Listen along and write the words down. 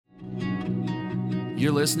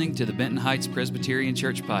You're listening to the Benton Heights Presbyterian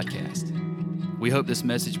Church podcast. We hope this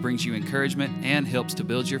message brings you encouragement and helps to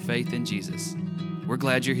build your faith in Jesus. We're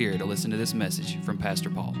glad you're here to listen to this message from Pastor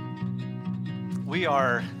Paul. We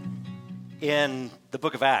are in the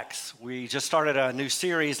book of Acts. We just started a new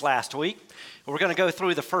series last week. We're going to go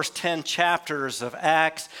through the first 10 chapters of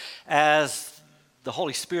Acts as the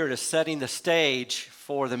Holy Spirit is setting the stage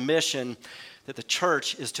for the mission that the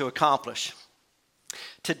church is to accomplish.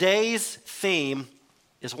 Today's theme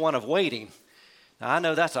is one of waiting. Now, I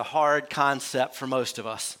know that's a hard concept for most of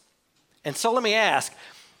us. And so let me ask,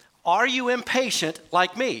 are you impatient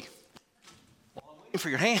like me? Well, I'm waiting for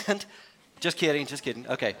your hand. Just kidding.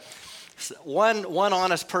 Okay. So one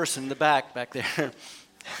honest person in the back there.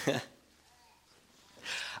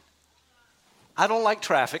 I don't like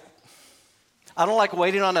traffic. I don't like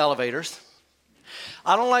waiting on elevators.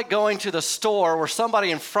 I don't like going to the store where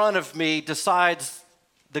somebody in front of me decides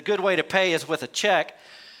the good way to pay is with a check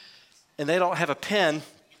and they don't have a pen.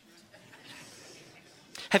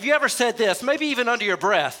 Have you ever said this, maybe even under your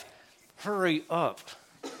breath, hurry up?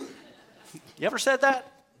 You ever said that?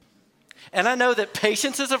 And I know that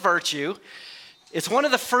patience is a virtue. It's one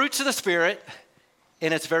of the fruits of the Spirit,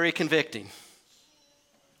 and it's very convicting.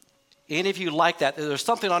 Any of you like that? There's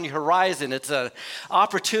something on your horizon. It's an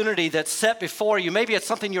opportunity that's set before you. Maybe it's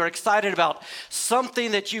something you're excited about,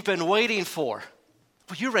 something that you've been waiting for.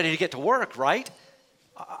 Well, you're ready to get to work, right?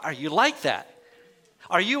 Are you like that?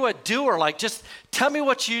 Are you a doer, like just tell me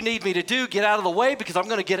what you need me to do, get out of the way because I'm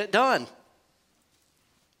going to get it done?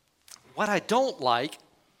 What I don't like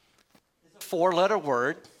is a four-letter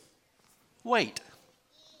word, wait.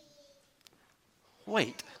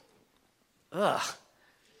 Wait. Ugh.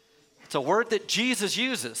 It's a word that Jesus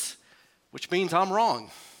uses, which means I'm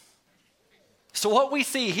wrong. So what we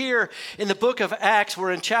see here in the book of Acts,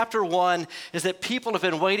 we're in chapter 1, is that people have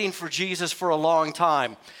been waiting for Jesus for a long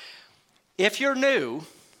time. If you're new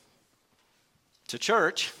to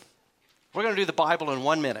church, we're going to do the Bible in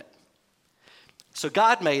 1 minute. So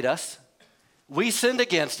God made us. We sinned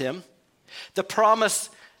against him. The promise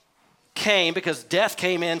came because death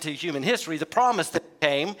came into human history. The promise that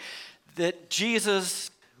came that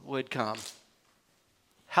Jesus would come.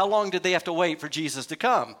 How long did they have to wait for Jesus to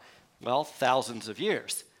come? Well, thousands of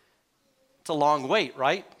years. It's a long wait,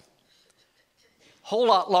 right? Whole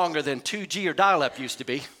lot longer than 2G or dial-up used to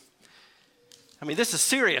be. I mean, this is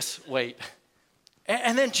serious wait.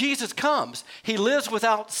 And then Jesus comes. He lives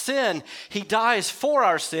without sin. He dies for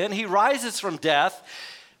our sin. He rises from death.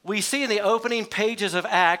 We see in the opening pages of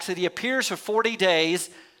Acts that he appears for 40 days,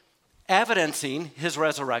 evidencing his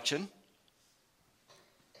resurrection.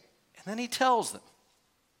 And then he tells them,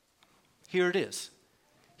 here it is.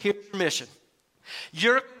 Here's your mission.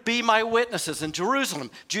 You're to be my witnesses in Jerusalem,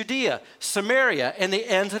 Judea, Samaria, and the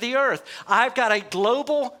ends of the earth. I've got a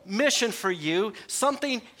global mission for you,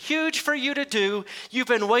 something huge for you to do. You've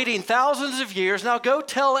been waiting thousands of years. Now go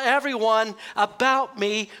tell everyone about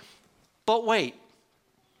me. But wait.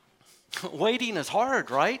 Waiting is hard,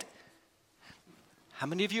 right? How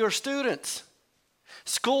many of you are students?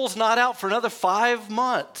 School's not out for another 5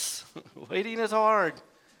 months. Waiting is hard.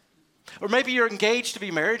 Or maybe you're engaged to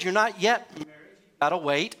be married. You're not yet married. You've got to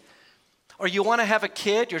wait. Or you want to have a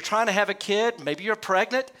kid. You're trying to have a kid. Maybe you're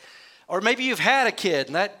pregnant. Or maybe you've had a kid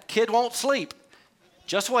and that kid won't sleep.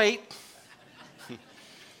 Just wait.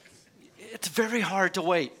 It's very hard to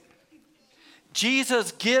wait.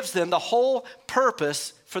 Jesus gives them the whole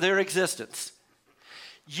purpose for their existence.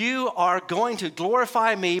 You are going to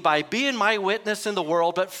glorify me by being my witness in the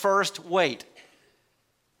world, but first wait.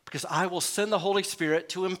 Because I will send the Holy Spirit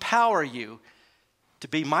to empower you to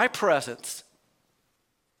be my presence,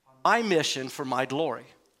 my mission for my glory.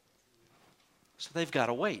 So they've got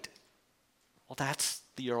to wait. Well, that's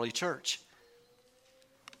the early church.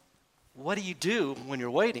 What do you do when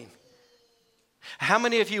you're waiting? How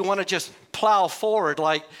many of you want to just plow forward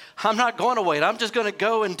like, I'm not going to wait, I'm just going to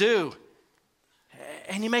go and do?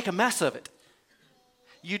 And you make a mess of it.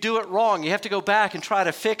 You do it wrong. You have to go back and try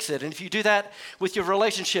to fix it. And if you do that with your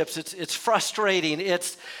relationships, it's frustrating.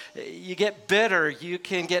 You get bitter. You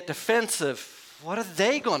can get defensive. What are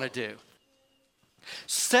they going to do?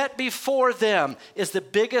 Set before them is the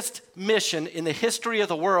biggest mission in the history of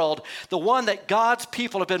the world, the one that God's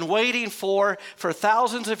people have been waiting for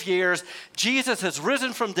thousands of years. Jesus has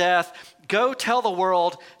risen from death. Go tell the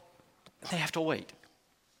world. And they have to wait.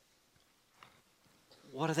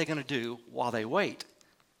 What are they going to do while they wait?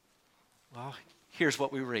 Well, here's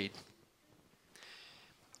what we read.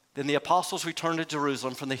 Then the apostles returned to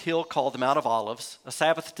Jerusalem from the hill called the Mount of Olives, a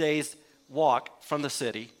Sabbath day's walk from the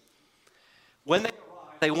city. When they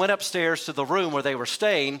arrived, they went upstairs to the room where they were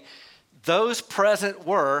staying. Those present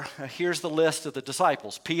were, here's the list of the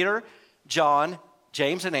disciples: Peter, John,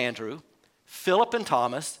 James and Andrew, Philip and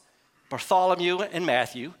Thomas, Bartholomew and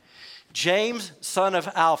Matthew, James, son of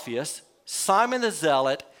Alphaeus, Simon the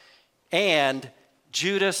Zealot, and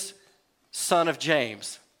Judas, son of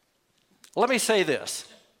James. Let me say this.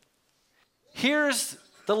 Here's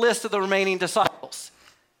the list of the remaining disciples.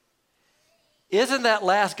 Isn't that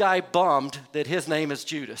last guy bummed that his name is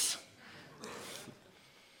Judas?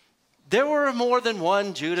 There were more than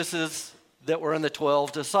one Judases that were in the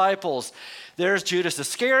 12 disciples. There's Judas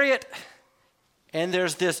Iscariot, and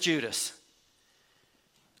there's this Judas.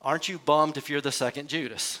 Aren't you bummed if you're the second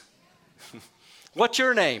Judas? What's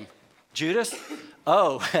your name? Judas?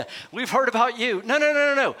 Oh, we've heard about you.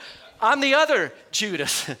 No. I'm the other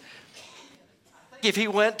Judas. If he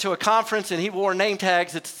went to a conference and he wore name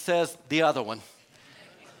tags, it says the other one.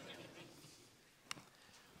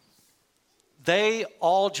 They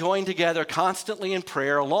all joined together constantly in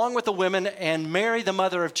prayer, along with the women and Mary, the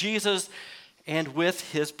mother of Jesus, and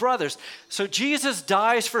with his brothers. So Jesus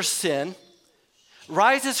dies for sin,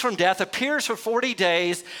 rises from death, appears for 40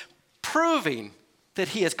 days, proving that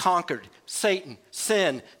he has conquered Satan,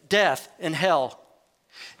 sin, death, and hell.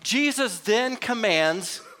 Jesus then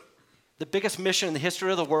commands the biggest mission in the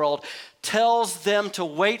history of the world, tells them to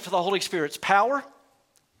wait for the Holy Spirit's power.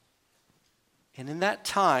 And in that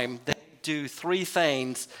time, they do three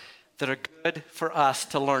things that are good for us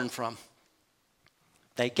to learn from.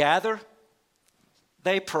 They gather,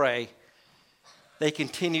 they pray, they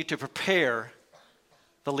continue to prepare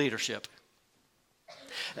the leadership.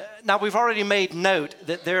 Now, we've already made note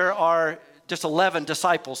that there are just 11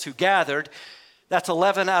 disciples who gathered. That's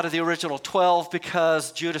 11 out of the original 12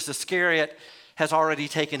 because Judas Iscariot has already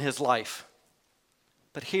taken his life.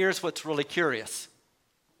 But here's what's really curious.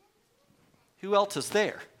 Who else is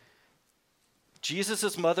there?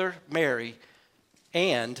 Jesus' mother, Mary,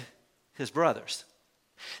 and his brothers.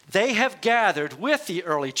 They have gathered with the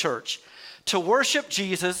early church to worship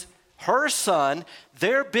Jesus, her son,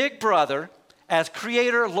 their big brother, as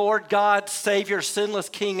Creator, Lord, God, Savior, sinless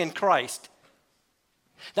King, and Christ.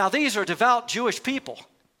 Now, these are devout Jewish people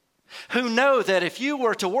who know that if you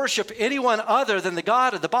were to worship anyone other than the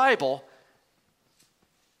God of the Bible,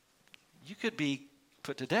 you could be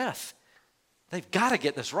put to death. They've got to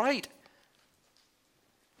get this right.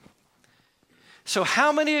 So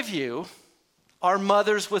how many of you are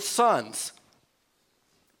mothers with sons?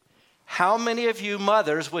 How many of you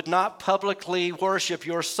mothers would not publicly worship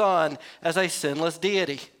your son as a sinless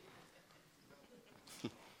deity?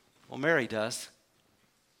 Well, Mary does.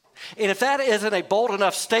 And if that isn't a bold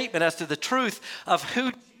enough statement as to the truth of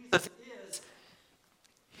who Jesus is,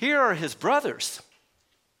 here are his brothers.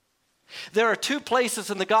 There are two places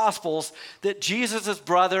in the Gospels that Jesus'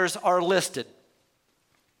 brothers are listed.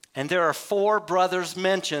 And there are 4 brothers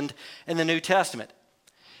mentioned in the New Testament.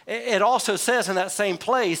 It also says in that same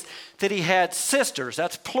place that he had sisters.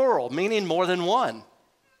 That's plural, meaning more than one.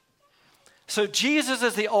 So Jesus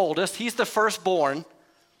is the oldest. He's the firstborn.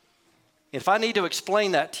 If I need to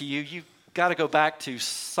explain that to you, you've got to go back to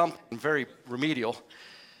something very remedial.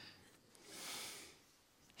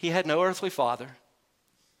 He had no earthly father.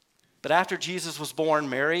 But after Jesus was born,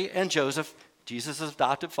 Mary and Joseph, Jesus'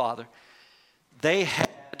 adopted father, they had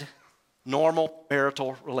normal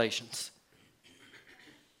marital relations.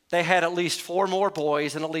 They had at least 4 more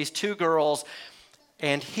boys and at least 2 girls.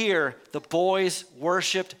 And here, the boys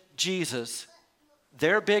worshiped Jesus,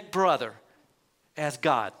 their big brother, as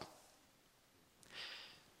God.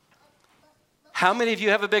 How many of you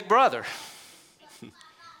have a big brother?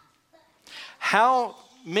 How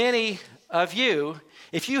many of you,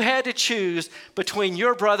 if you had to choose between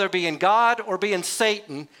your brother being God or being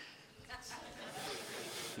Satan,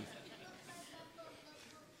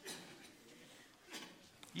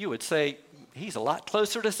 you would say, he's a lot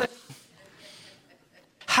closer to Satan.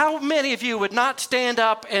 How many of you would not stand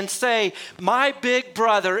up and say, my big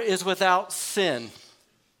brother is without sin?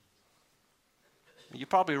 You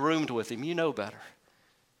probably roomed with him. You know better.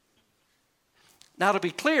 Now, to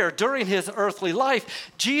be clear, during his earthly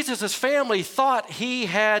life, Jesus' family thought he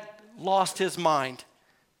had lost his mind.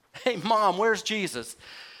 Hey, Mom, where's Jesus?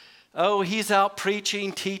 Oh, he's out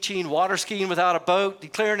preaching, teaching, water skiing without a boat,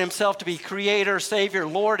 declaring himself to be Creator, Savior,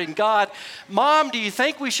 Lord, and God. Mom, do you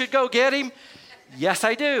think we should go get him? Yes,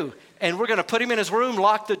 I do. And we're going to put him in his room,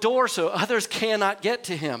 lock the door so others cannot get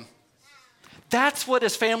to him. That's what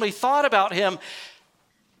his family thought about him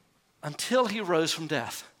until he rose from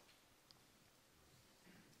death.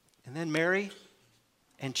 And then Mary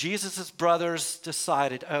and Jesus' brothers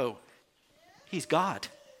decided, oh, he's God.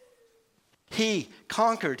 He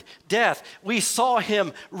conquered death. We saw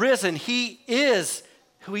him risen. He is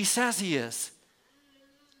who he says he is.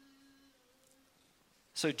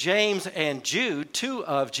 So James and Jude, two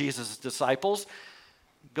of Jesus' disciples,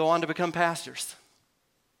 go on to become pastors.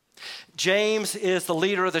 James is the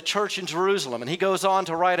leader of the church in Jerusalem, and he goes on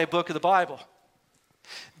to write a book of the Bible.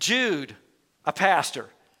 Jude, a pastor,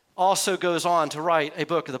 also goes on to write a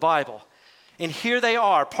book of the Bible. And here they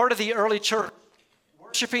are, part of the early church,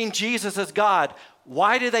 worshiping Jesus as God.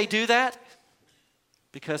 Why do they do that?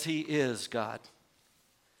 Because he is God.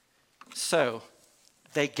 So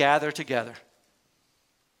they gather together.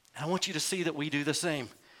 And I want you to see that we do the same.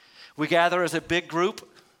 We gather as a big group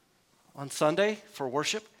on Sunday for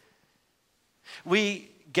worship.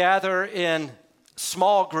 We gather in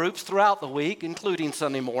small groups throughout the week, including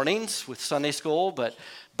Sunday mornings with Sunday school, but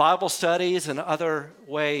Bible studies and other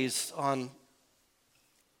ways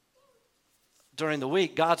during the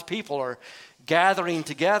week. God's people are gathering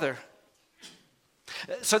together.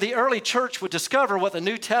 So the early church would discover what the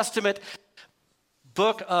New Testament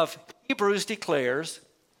book of Hebrews declares.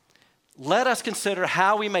 Let us consider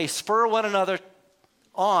how we may spur one another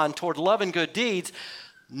on toward love and good deeds,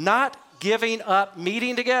 not giving up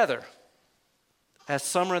meeting together, as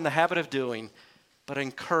some are in the habit of doing, but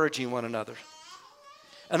encouraging one another.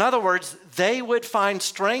 In other words, they would find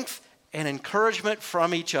strength and encouragement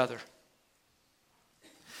from each other.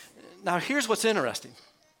 Now, here's what's interesting.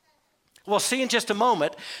 We'll see in just a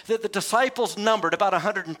moment that the disciples numbered about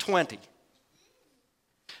 120.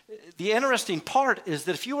 The interesting part is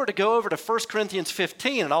that if you were to go over to 1 Corinthians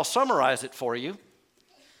 15, and I'll summarize it for you,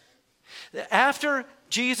 after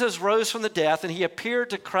Jesus rose from the death and he appeared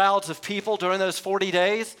to crowds of people during those 40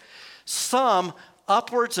 days, some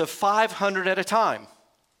upwards of 500 at a time.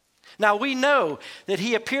 Now, we know that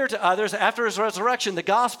he appeared to others after his resurrection. The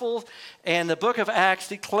Gospel and the book of Acts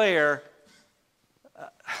declare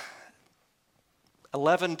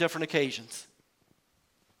 11 different occasions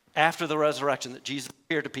after the resurrection that Jesus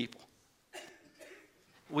appeared to people.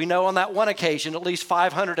 We know on that one occasion at least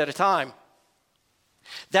 500 at a time.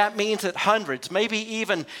 That means that hundreds, maybe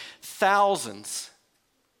even thousands,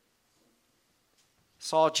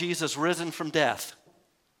 saw Jesus risen from death.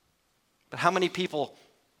 But how many people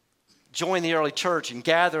joined the early church and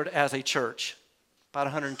gathered as a church? About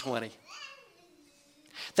 120.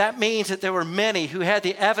 That means that there were many who had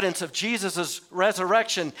the evidence of Jesus'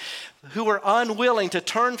 resurrection who were unwilling to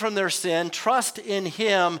turn from their sin, trust in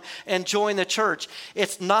him, and join the church.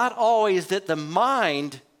 It's not always that the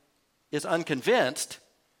mind is unconvinced.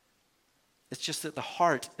 It's just that the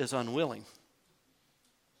heart is unwilling.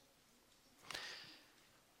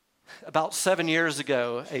 About 7 years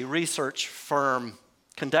ago, a research firm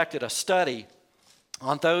conducted a study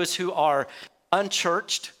on those who are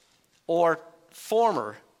unchurched or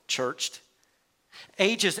former churched,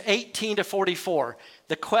 ages 18 to 44.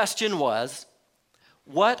 The question was,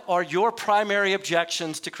 what are your primary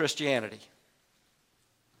objections to Christianity?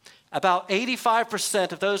 About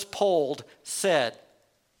 85% of those polled said,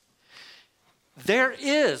 there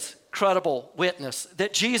is credible witness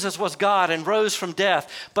that Jesus was God and rose from death,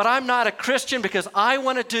 but I'm not a Christian because I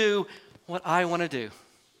want to do what I want to do.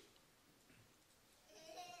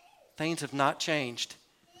 Things have not changed.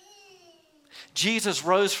 Jesus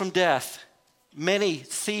rose from death. Many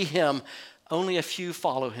see him, only a few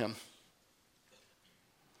follow him.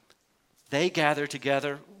 They gather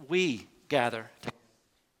together, we gather together.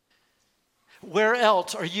 Where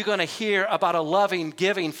else are you going to hear about a loving,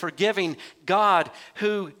 giving, forgiving God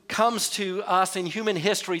who comes to us in human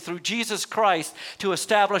history through Jesus Christ to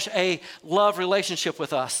establish a love relationship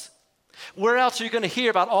with us? Where else are you going to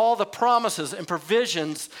hear about all the promises and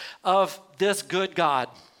provisions of this good God?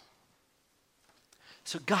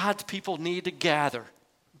 So God's people need to gather.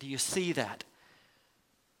 Do you see that?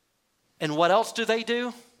 And what else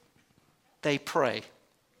do? They pray.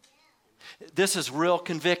 This is real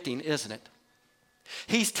convicting, isn't it?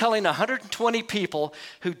 He's telling 120 people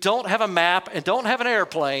who don't have a map and don't have an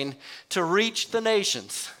airplane to reach the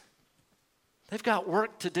nations. They've got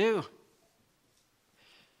work to do.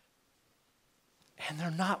 And they're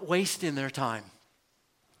not wasting their time.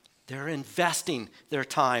 They're investing their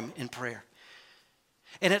time in prayer.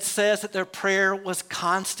 And it says that their prayer was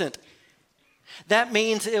constant. That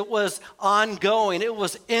means it was ongoing. It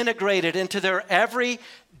was integrated into their every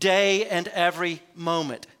day and every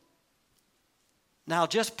moment. Now,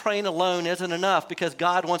 just praying alone isn't enough because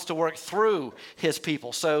God wants to work through his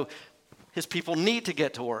people. So his people need to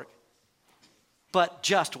get to work. But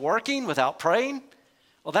just working without praying,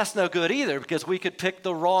 well, that's no good either because we could pick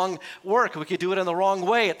the wrong work. We could do it in the wrong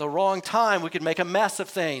way at the wrong time. We could make a mess of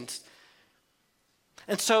things.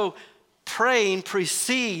 And so praying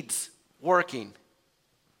precedes working.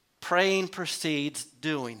 Praying precedes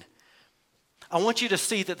doing. I want you to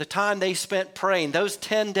see that the time they spent praying, those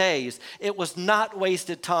 10 days, it was not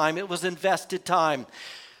wasted time. It was invested time.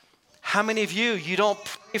 How many of you don't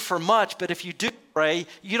pray for much, but if you do pray,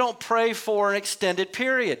 you don't pray for an extended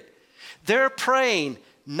period? They're praying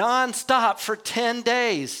nonstop for 10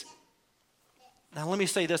 days. Now, let me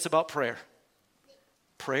say this about prayer.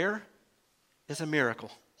 Prayer is a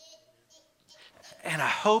miracle. And I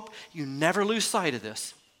hope you never lose sight of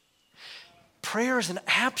this. Prayer is an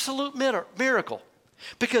absolute miracle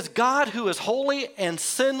because God, who is holy and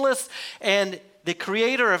sinless and the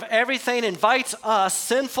creator of everything, invites us,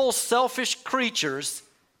 sinful, selfish creatures,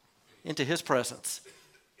 into his presence.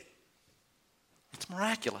 It's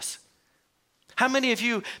miraculous. How many of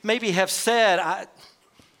you maybe have said,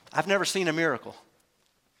 I've never seen a miracle?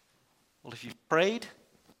 Well, if you've prayed,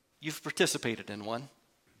 you've participated in one.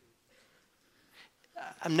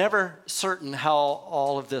 I'm never certain how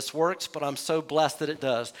all of this works, but I'm so blessed that it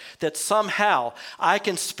does. That somehow I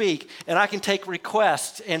can speak and I can take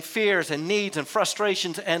requests and fears and needs and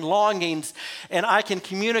frustrations and longings, and I can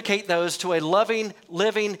communicate those to a loving,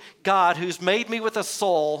 living God who's made me with a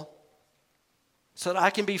soul so that I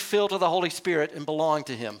can be filled with the Holy Spirit and belong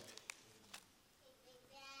to him.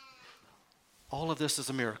 All of this is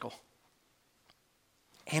a miracle.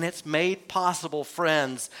 And it's made possible,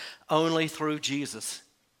 friends, only through Jesus.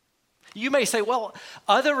 You may say, well,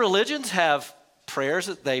 other religions have prayers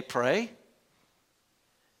that they pray.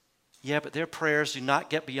 Yeah, but their prayers do not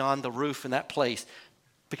get beyond the roof in that place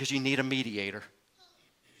because you need a mediator.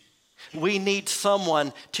 We need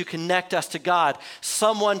someone to connect us to God,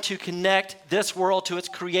 someone to connect this world to its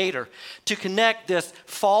creator, to connect this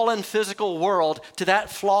fallen physical world to that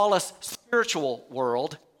flawless spiritual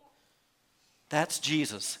world. That's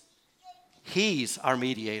Jesus. He's our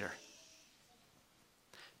mediator.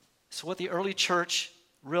 So what the early church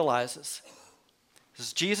realizes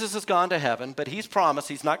is Jesus has gone to heaven, but he's promised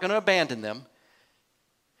he's not going to abandon them.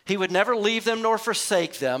 He would never leave them nor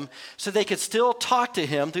forsake them, so they could still talk to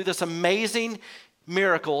him through this amazing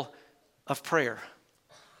miracle of prayer.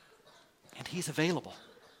 And he's available.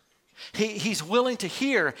 He's willing to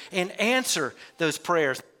hear and answer those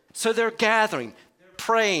prayers. So they're gathering,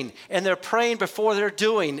 praying, and they're praying before they're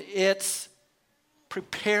doing. It's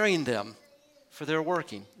preparing them for their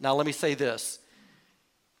working. Now let me say this.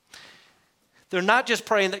 They're not just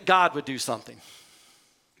praying that God would do something.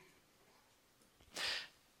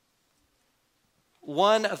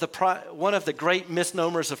 One of the great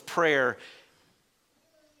misnomers of prayer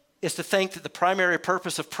is to think that the primary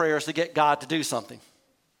purpose of prayer is to get God to do something.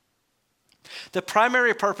 The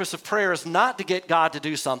primary purpose of prayer is not to get God to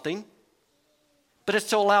do something, but it's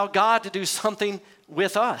to allow God to do something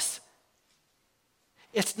with us.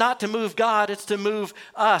 It's not to move God, it's to move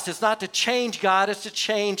us. It's not to change God, it's to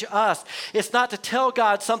change us. It's not to tell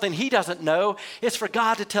God something he doesn't know. It's for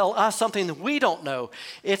God to tell us something that we don't know.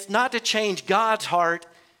 It's not to change God's heart,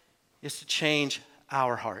 it's to change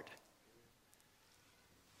our heart.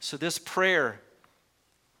 So this prayer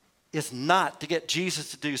is not to get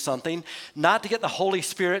Jesus to do something, not to get the Holy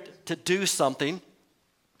Spirit to do something.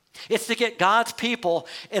 It's to get God's people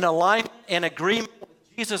in alignment and agreement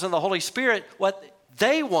with Jesus and the Holy Spirit, what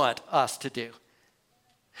they want us to do.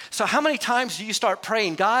 So how many times do you start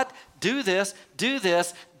praying, God, do this, do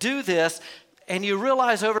this, do this, and you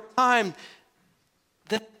realize over time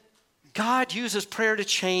that God uses prayer to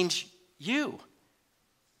change you.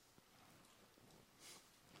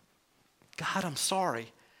 God, I'm sorry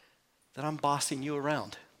that I'm bossing you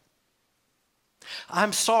around.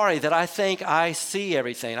 I'm sorry that I think I see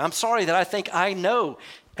everything. I'm sorry that I think I know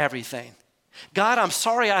everything. God, I'm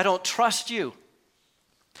sorry I don't trust you.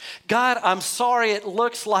 God, I'm sorry it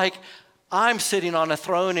looks like I'm sitting on a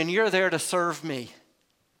throne and you're there to serve me.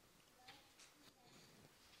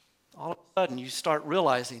 All of a sudden you start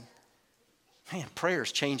realizing, man, prayer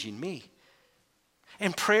is changing me.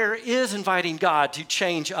 And prayer is inviting God to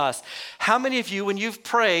change us. How many of you, when you've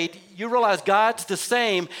prayed, you realize God's the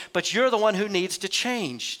same, but you're the one who needs to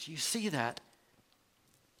change? Do you see that?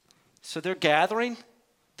 So they're gathering,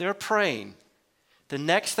 they're praying. The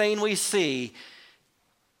next thing we see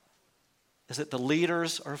is that the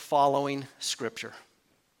leaders are following Scripture.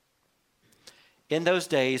 In those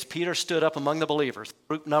days, Peter stood up among the believers,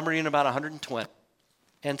 group numbering about 120,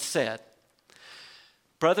 and said,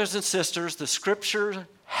 brothers and sisters, the Scripture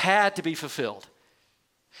had to be fulfilled,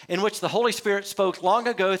 in which the Holy Spirit spoke long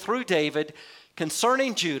ago through David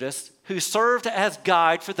concerning Judas, who served as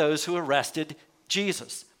guide for those who arrested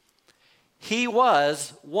Jesus. He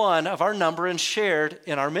was one of our number and shared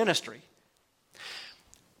in our ministry.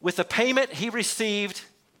 With the payment he received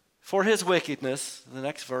for his wickedness, the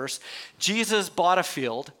next verse, Jesus bought a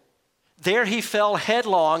field. There he fell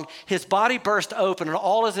headlong, his body burst open, and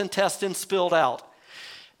all his intestines spilled out.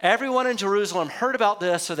 Everyone in Jerusalem heard about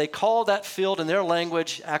this, so they called that field in their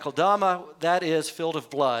language Akeldama, that is, field of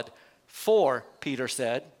blood. For, Peter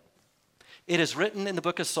said, it is written in the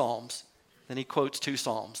book of Psalms, then he quotes 2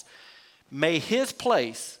 Psalms, may his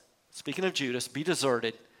place, speaking of Judas, be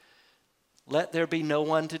deserted, let there be no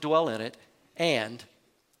one to dwell in it, and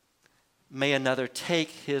may another take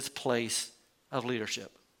his place of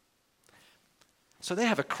leadership. So they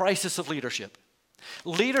have a crisis of leadership.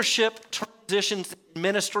 Leadership transitions in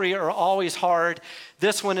ministry are always hard.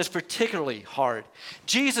 This one is particularly hard.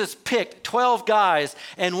 Jesus picked 12 guys,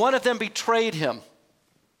 and one of them betrayed him,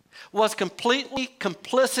 was completely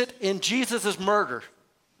complicit in Jesus' murder.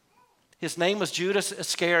 His name was Judas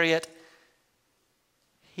Iscariot.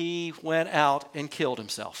 He went out and killed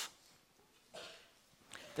himself.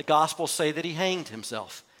 The Gospels say that he hanged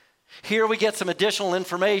himself. Here we get some additional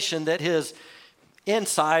information that his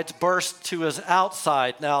insides burst to his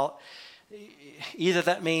outside. Now, either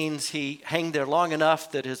that means he hung there long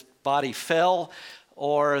enough that his body fell,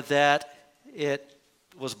 or that it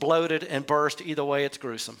was bloated and burst. Either way, it's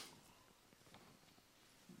gruesome.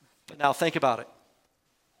 But now think about it.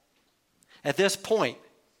 At this point,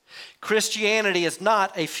 Christianity is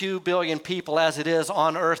not a few billion people as it is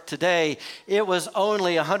on earth today. It was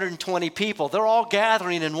only 120 people. They're all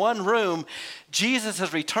gathering in one room. Jesus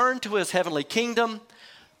has returned to his heavenly kingdom.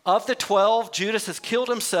 Of the 12, Judas has killed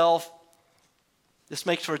himself. This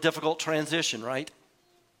makes for a difficult transition, right?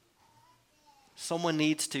 Someone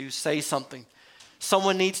needs to say something.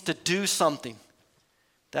 Someone needs to do something.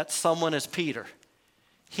 That someone is Peter.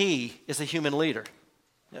 He is a human leader.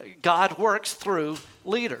 God works through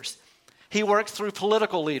leaders. He works through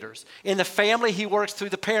political leaders. In the family, he works through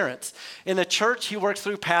the parents. In the church, he works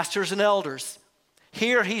through pastors and elders.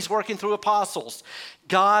 Here, he's working through apostles.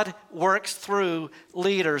 God works through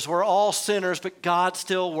leaders. We're all sinners, but God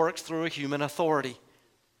still works through a human authority.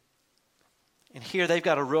 And here, they've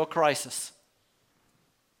got a real crisis.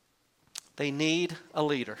 They need a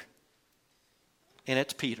leader, and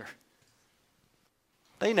it's Peter.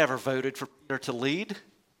 They never voted for Peter to lead,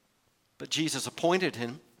 but Jesus appointed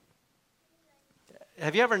him.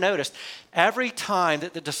 Have you ever noticed, every time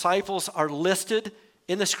that the disciples are listed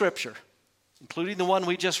in the scripture, including the one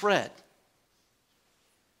we just read,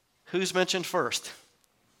 who's mentioned first?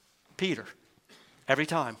 Peter. Every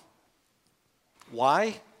time.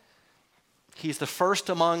 Why? He's the first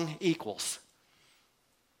among equals.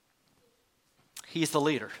 He's the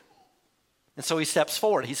leader. And so he steps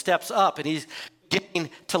forward. He steps up, and he's getting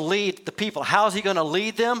to lead the people. How is he going to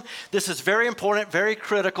lead them? This is very important, very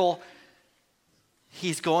critical.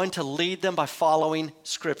 He's going to lead them by following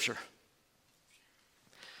Scripture.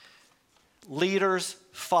 Leaders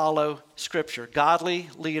follow Scripture. Godly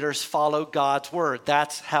leaders follow God's word.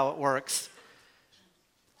 That's how it works.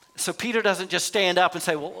 So Peter doesn't just stand up and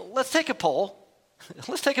say, well, let's take a poll.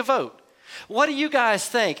 Let's take a vote. What do you guys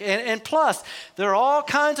think? And plus, there are all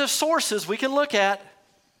kinds of sources we can look at.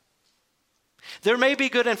 There may be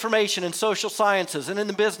good information in social sciences and in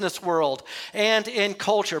the business world and in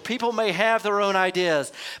culture. People may have their own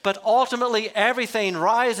ideas, but ultimately everything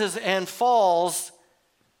rises and falls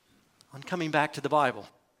on coming back to the Bible.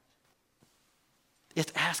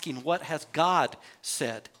 It's asking, what has God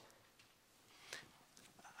said?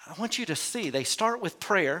 I want you to see, they start with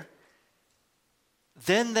prayer,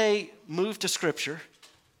 then they move to Scripture.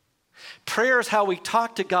 Prayer is how we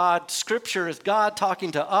talk to God. Scripture is God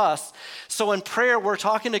talking to us. So in prayer, we're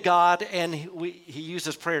talking to God, and He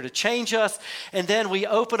uses prayer to change us. And then we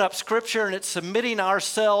open up Scripture, and it's submitting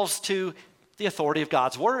ourselves to the authority of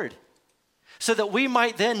God's Word, so that we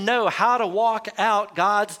might then know how to walk out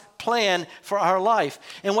God's plan for our life.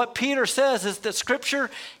 And what Peter says is that Scripture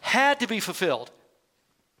had to be fulfilled.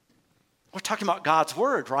 We're talking about God's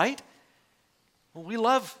Word, right? Well, we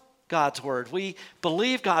love God's word. We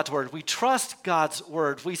believe God's word. We trust God's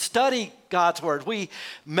word. We study God's word. We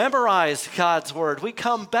memorize God's word. We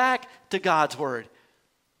come back to God's word.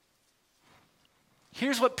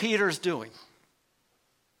 Here's what Peter's doing.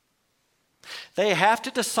 They have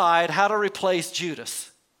to decide how to replace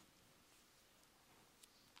Judas.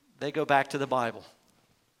 They go back to the Bible.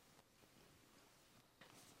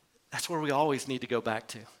 That's where we always need to go back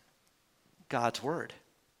to. God's word.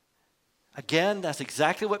 Again, that's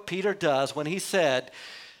exactly what Peter does when he said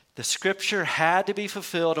the scripture had to be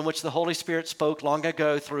fulfilled in which the Holy Spirit spoke long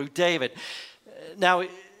ago through David. Now,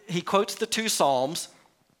 he quotes the 2 Psalms,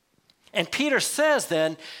 and Peter says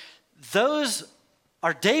then, those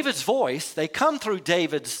are David's voice. They come through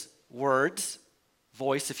David's words,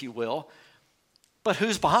 voice, if you will. But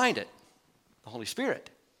who's behind it? The Holy Spirit.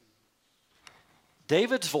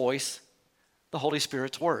 David's voice, the Holy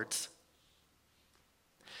Spirit's words.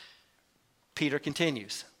 Peter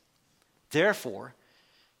continues, therefore,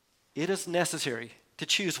 it is necessary to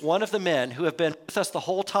choose one of the men who have been with us the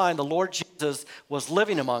whole time the Lord Jesus was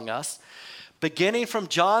living among us, beginning from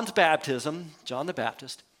John's baptism, John the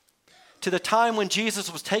Baptist, to the time when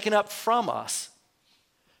Jesus was taken up from us.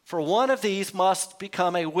 For one of these must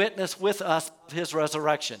become a witness with us of his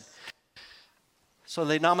resurrection. So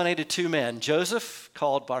they nominated two men, Joseph,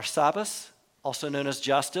 called Barsabbas, also known as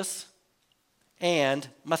Justus, and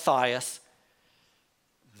Matthias.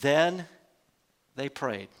 Then they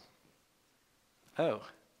prayed. Oh,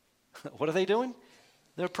 what are they doing?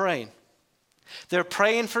 They're praying. They're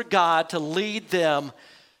praying for God to lead them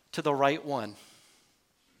to the right one.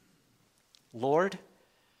 Lord,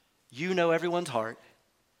 you know everyone's heart.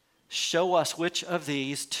 Show us which of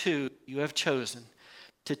these two you have chosen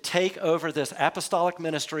to take over this apostolic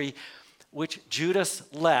ministry which Judas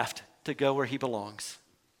left to go where he belongs.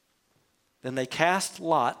 Then they cast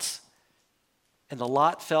lots, and the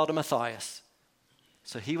lot fell to Matthias.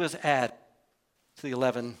 So he was added to the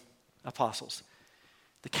 11 apostles.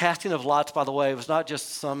 The casting of lots, by the way, was not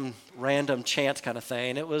just some random chance kind of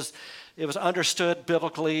thing. It was understood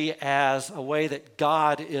biblically as a way that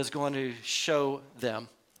God is going to show them.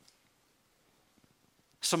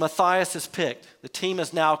 So Matthias is picked. The team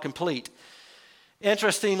is now complete.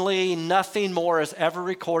 Interestingly, nothing more is ever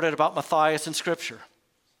recorded about Matthias in Scripture.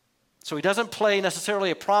 So he doesn't play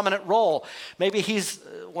necessarily a prominent role. Maybe he's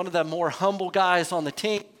one of the more humble guys on the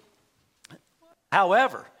team.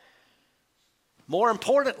 However, more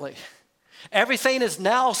importantly, everything is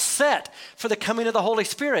now set for the coming of the Holy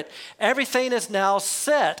Spirit. Everything is now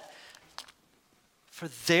set for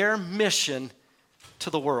their mission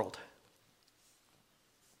to the world.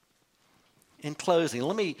 In closing,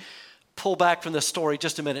 let me pull back from this story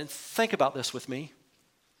just a minute and think about this with me.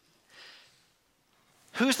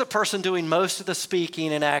 Who's the person doing most of the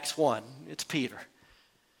speaking in Acts 1? It's Peter.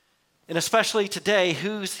 And especially today,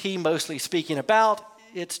 who's he mostly speaking about?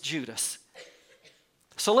 It's Judas.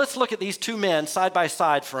 So let's look at these two men side by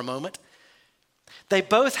side for a moment. They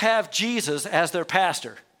both have Jesus as their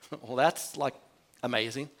pastor. Well, that's like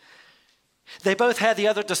amazing. They both had the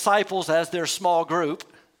other disciples as their small group.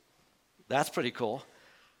 That's pretty cool.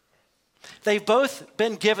 They've both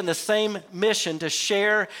been given the same mission to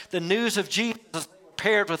share the news of Jesus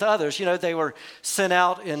paired with others. You know, they were sent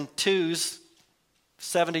out in twos,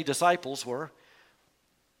 70 disciples were.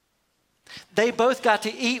 They both got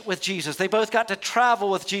to eat with Jesus. They both got to travel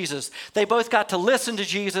with Jesus. They both got to listen to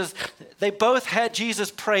Jesus. They both had Jesus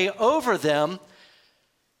pray over them,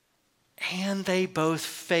 and they both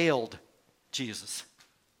failed Jesus.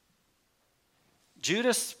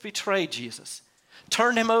 Judas betrayed Jesus,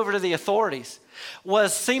 turned him over to the authorities,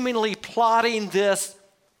 was seemingly plotting this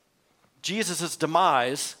Jesus'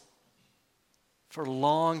 demise for a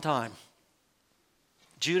long time.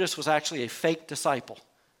 Judas was actually a fake disciple.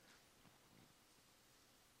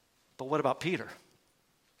 But what about Peter?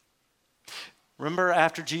 Remember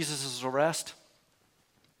after Jesus' arrest?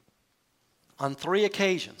 On 3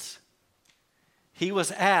 occasions, he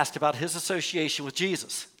was asked about his association with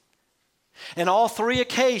Jesus. And all 3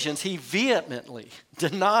 occasions, he vehemently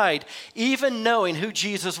denied even knowing who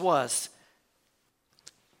Jesus was.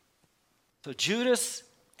 So Judas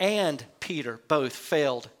and Peter both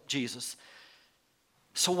failed Jesus.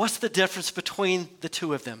 So what's the difference between the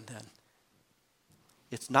two of them then?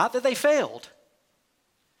 It's not that they failed.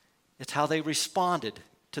 It's how they responded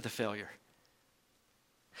to the failure.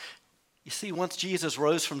 You see, once Jesus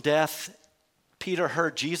rose from death, Peter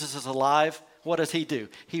heard Jesus is alive. What does he do?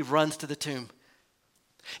 He runs to the tomb.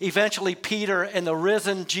 Eventually, Peter and the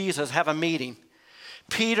risen Jesus have a meeting.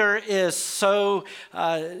 Peter is so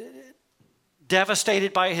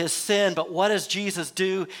devastated by his sin, but what does Jesus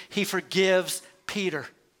do? He forgives Peter.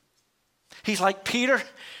 He's like, Peter,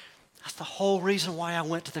 that's the whole reason why I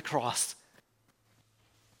went to the cross,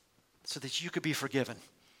 so that you could be forgiven.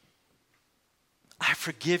 I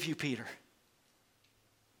forgive you, Peter.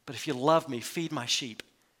 But if you love me, feed my sheep.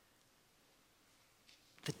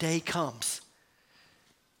 The day comes.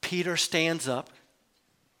 Peter stands up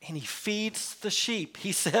and he feeds the sheep.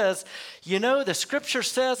 He says, you know, the scripture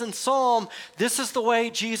says in Psalm, this is the way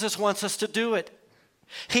Jesus wants us to do it.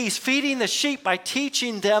 He's feeding the sheep by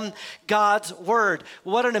teaching them God's word.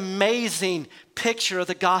 What an amazing picture of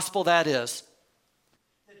the gospel that is.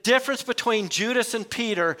 The difference between Judas and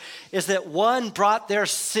Peter is that one brought their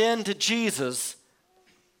sin to Jesus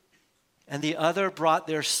and the other brought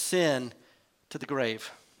their sin to the grave.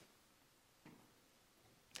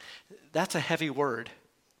 That's a heavy word,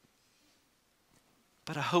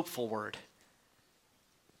 but a hopeful word,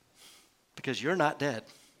 because you're not dead.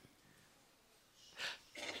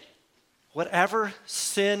 Whatever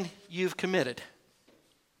sin you've committed,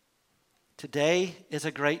 today is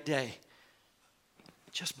a great day.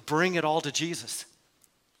 Just bring it all to Jesus.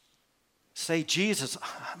 Say, Jesus,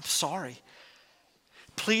 I'm sorry.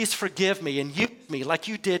 Please forgive me and use me like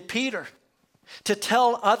you did Peter to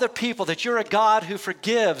tell other people that you're a God who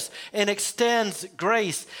forgives and extends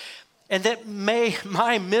grace, and that may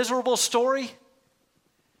my miserable story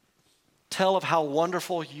tell of how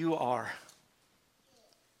wonderful you are.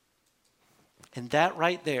 And that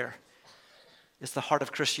right there is the heart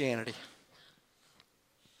of Christianity.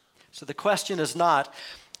 So the question is not,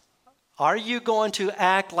 are you going to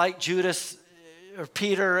act like Judas or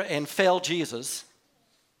Peter and fail Jesus?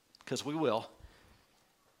 Because we will.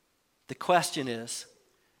 The question is,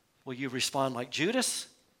 will you respond like Judas,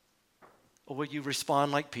 or will you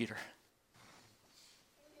respond like Peter?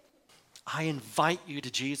 I invite you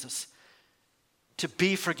to Jesus to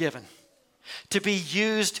be forgiven, to be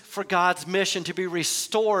used for God's mission, to be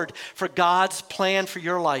restored for God's plan for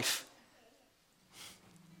your life.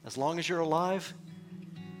 As long as you're alive,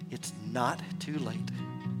 it's not too late.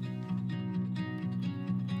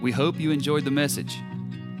 We hope you enjoyed the message.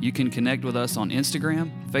 You can connect with us on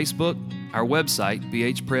Instagram, Facebook, our website,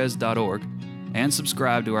 bhpres.org, and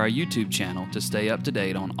subscribe to our YouTube channel to stay up to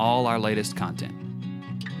date on all our latest content.